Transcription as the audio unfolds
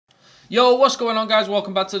Yo, what's going on, guys?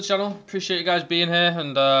 Welcome back to the channel. Appreciate you guys being here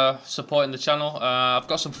and supporting the channel. I've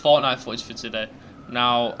got some Fortnite footage for today.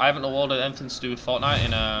 Now, I haven't uploaded anything to do with Fortnite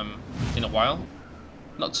in a while.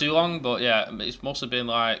 Not too long, but yeah, it's mostly been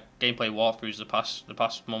like gameplay walkthroughs the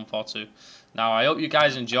past month or two. Now, I hope you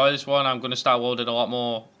guys enjoy this one. I'm going to start loading a lot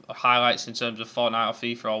more highlights in terms of Fortnite or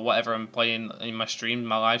FIFA or whatever I'm playing in my stream,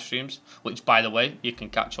 my live streams, which, by the way, you can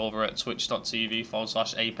catch over at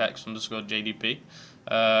twitch.tv/apex_JDP.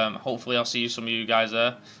 Hopefully I'll see some of you guys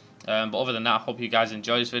there. But other than that, I hope you guys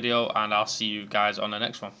enjoy this video, and I'll see you guys on the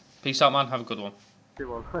next one. Peace out, man. Have a good one. Good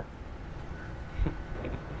one.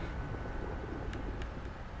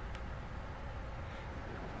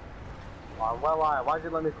 Why did you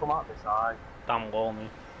let me come out this side? Damn lonely.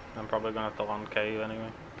 I'm probably gonna have to land cave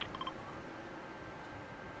anyway.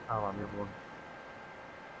 I'll have the other one.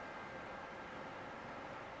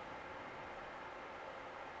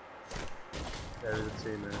 There is a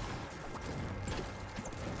team there.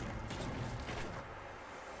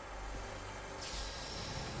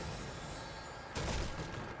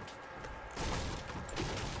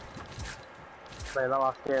 Mate, that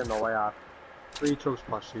last game though, I had 3 chug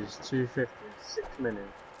splashes, 250s, 6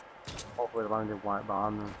 minis. Hopefully the landed white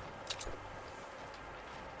behind them.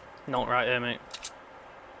 Not right here, mate.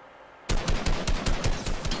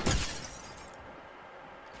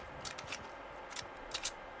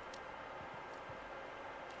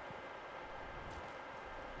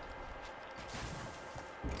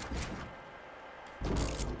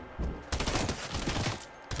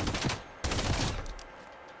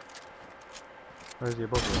 Where's he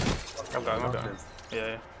above you? I've got him.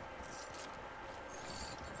 Yeah.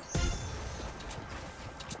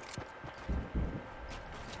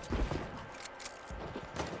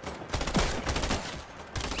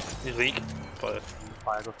 He's weak, but...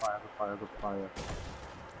 Fire.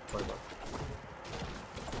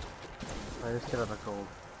 I just get a cold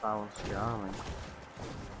bounce, yeah, man.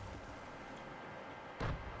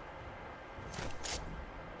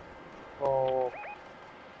 Oh.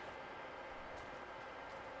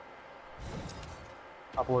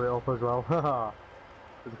 I blew it up as well, haha.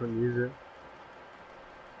 Just couldn't use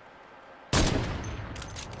it.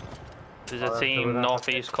 There's a team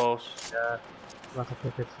northeast coast. Yeah. I'll have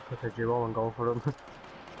to pick a duo and go for them.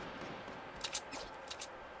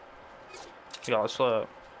 You got a slurp?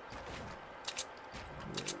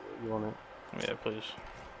 You want it? Yeah, please.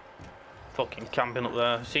 Fucking camping up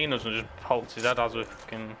there. Seen us and just poked his head as we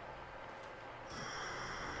fucking...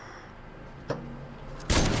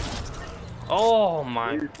 Oh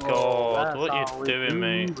my god, what are you doing,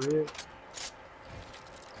 mate?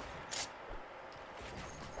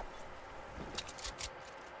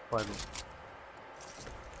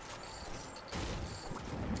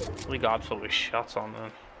 We got absolutely shot on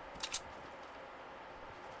then.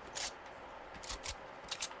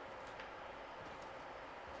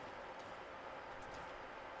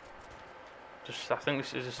 I think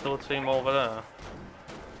this is still a team over there. Yeah,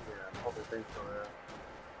 I probably think so, yeah.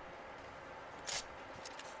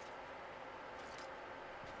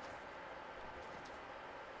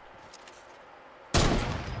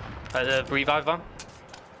 The revive van.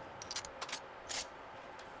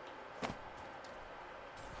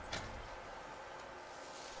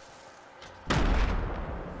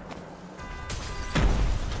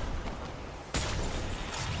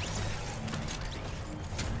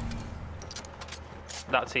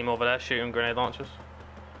 That team over there shooting grenade launchers.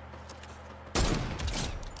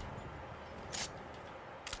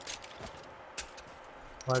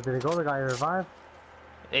 Where did he go? The guy who revived?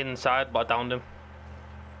 Inside, but I downed him.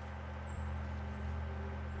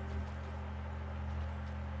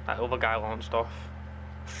 That other guy launched off.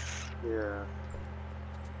 Yeah.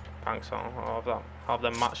 Thanks, I'll have that. I'll have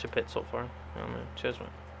them match the pits up for him. You know what I mean? Cheers, mate.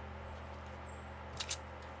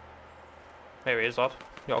 Here he is, lad.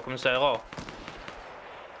 You gotta come and say hello.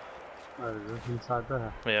 Oh, is it inside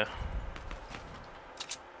there? Yeah.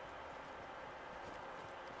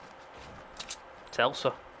 It's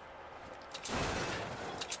Elsa.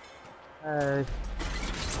 Hey.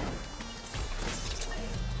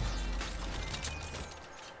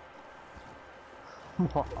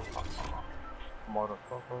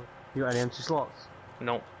 Motherfucker. You got any empty slots?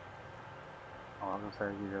 No. Oh, I'm gonna say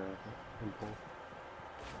you impulse.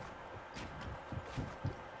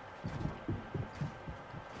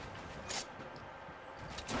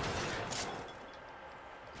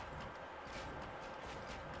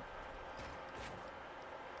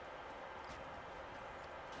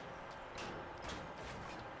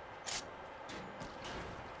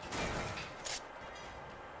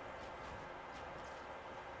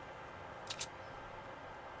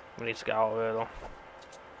 We need to get out of here though.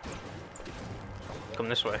 Come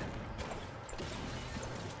this way.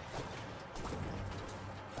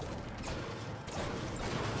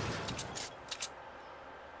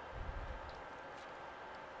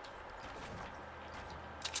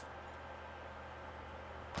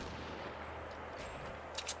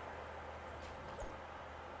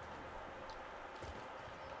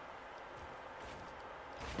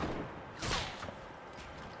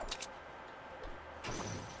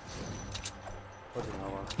 Bloody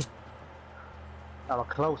hell, that was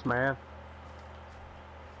close, man.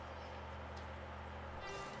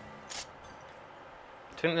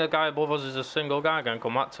 Do you think the guy above us is a single guy going to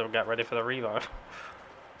come back to get ready for the revive?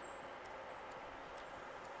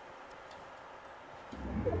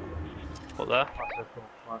 Up there.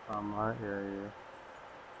 Right, yeah.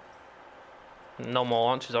 No more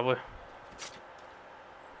launches, have we?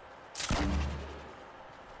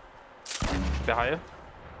 Behind you?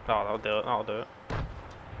 Oh, that'll do it, that'll do it.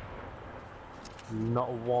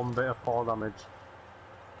 Not one bit of fall damage.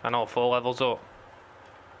 I know, 4 levels up.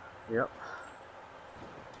 Yep.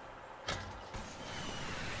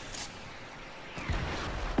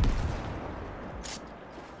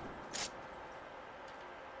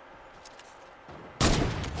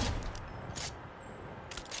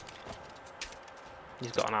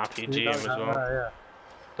 He's got an RPG in as well. Yeah.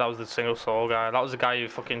 That was the single soul guy. That was the guy who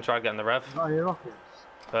fucking tried getting the rev. Is that your rockets?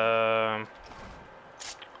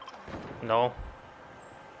 No.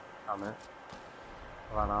 Damn it.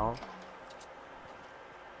 Ran out.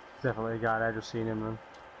 Definitely a guy there, just seen him then.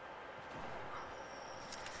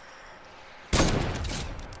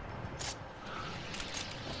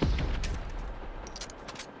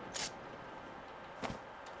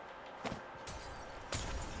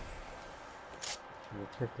 You're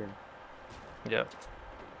kicking. Yep.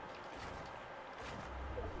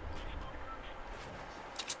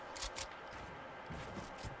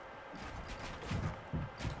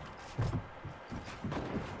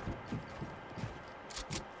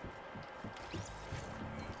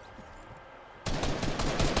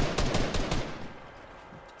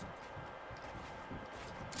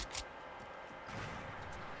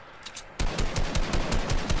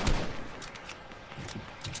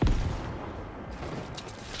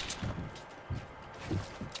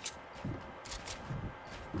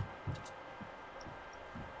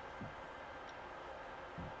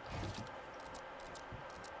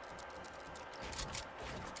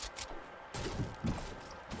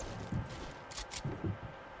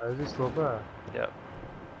 Is he still there? Yep.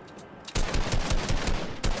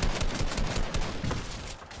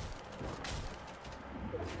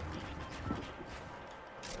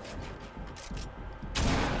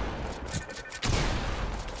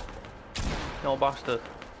 No bastard.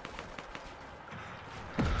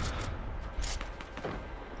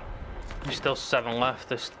 There's still 7 left.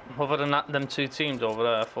 There's, other than that, them 2 teams over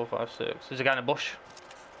there, 4, 5, 6. There's a guy in a bush.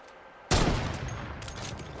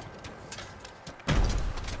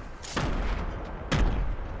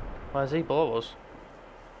 Where's he? Below us?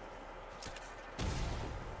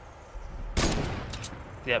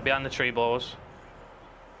 Yeah, behind the tree below us.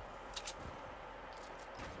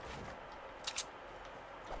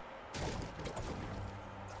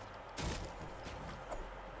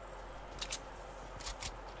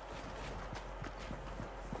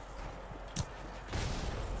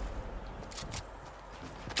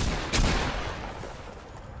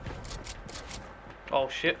 Oh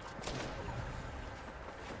shit.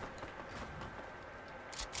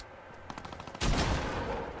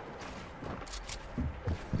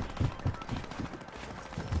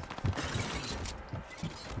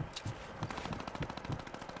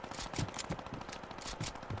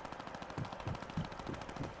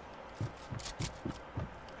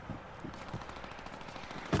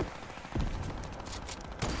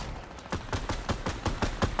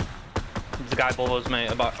 There's a guy above us,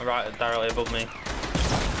 mate, about right directly above me.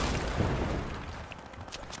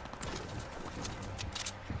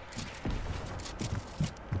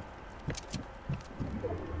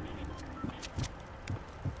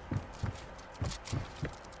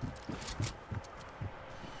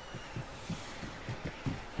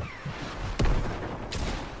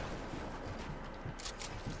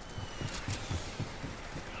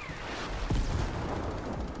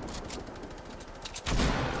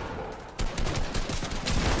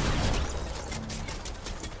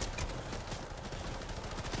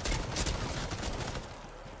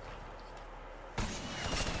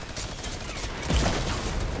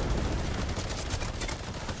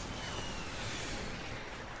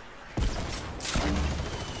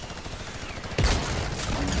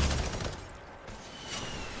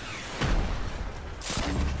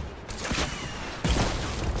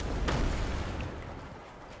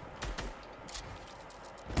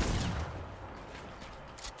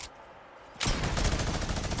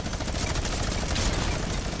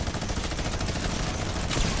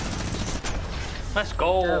 Let's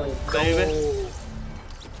go, There we baby. go.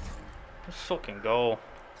 Let's fucking go.